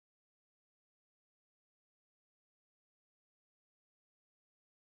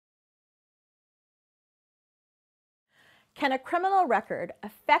Can a criminal record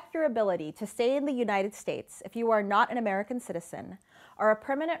affect your ability to stay in the United States if you are not an American citizen, are a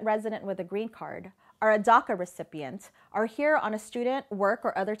permanent resident with a green card, are a DACA recipient, are here on a student, work,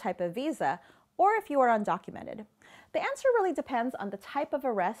 or other type of visa, or if you are undocumented? The answer really depends on the type of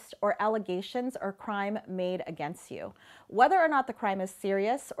arrest or allegations or crime made against you, whether or not the crime is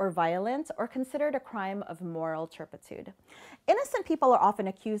serious or violent or considered a crime of moral turpitude. Innocent people are often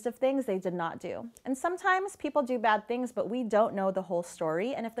accused of things they did not do, and sometimes people do bad things, but we don't know the whole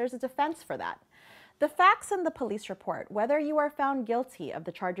story and if there's a defense for that. The facts in the police report, whether you are found guilty of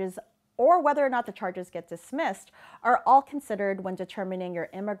the charges or whether or not the charges get dismissed, are all considered when determining your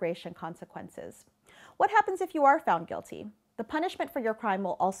immigration consequences. What happens if you are found guilty? The punishment for your crime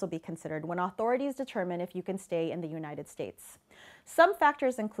will also be considered when authorities determine if you can stay in the United States. Some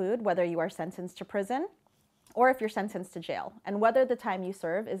factors include whether you are sentenced to prison or if you're sentenced to jail, and whether the time you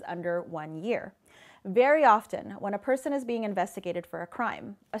serve is under 1 year. Very often, when a person is being investigated for a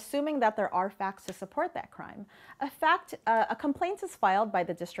crime, assuming that there are facts to support that crime, a complaint is filed by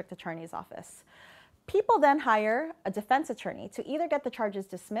the district attorney's office. People then hire a defense attorney to either get the charges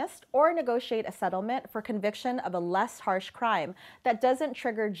dismissed or negotiate a settlement for conviction of a less harsh crime that doesn't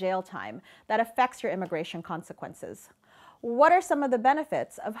trigger jail time that affects your immigration consequences. What are some of the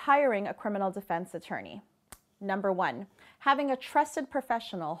benefits of hiring a criminal defense attorney? Number one, having a trusted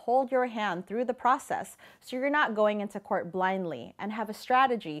professional hold your hand through the process so you're not going into court blindly, and have a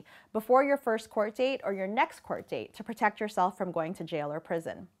strategy before your first court date or your next court date to protect yourself from going to jail or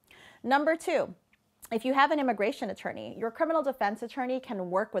prison. Number two, if you have an immigration attorney, your criminal defense attorney can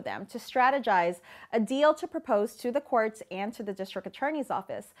work with them to strategize a deal to propose to the courts and to the district attorney's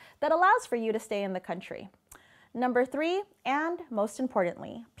office that allows for you to stay in the country. Number three, and most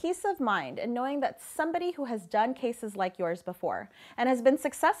importantly, peace of mind in knowing that somebody who has done cases like yours before and has been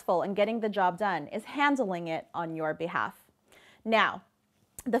successful in getting the job done is handling it on your behalf. Now,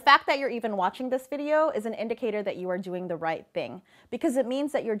 the fact that you're even watching this video is an indicator that you are doing the right thing, because it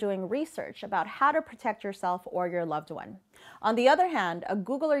means that you're doing research about how to protect yourself or your loved one. On the other hand, a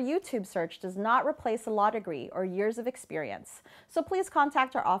Google or YouTube search does not replace a law degree or years of experience. So please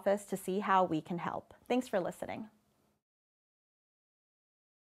contact our office to see how we can help. Thanks for listening.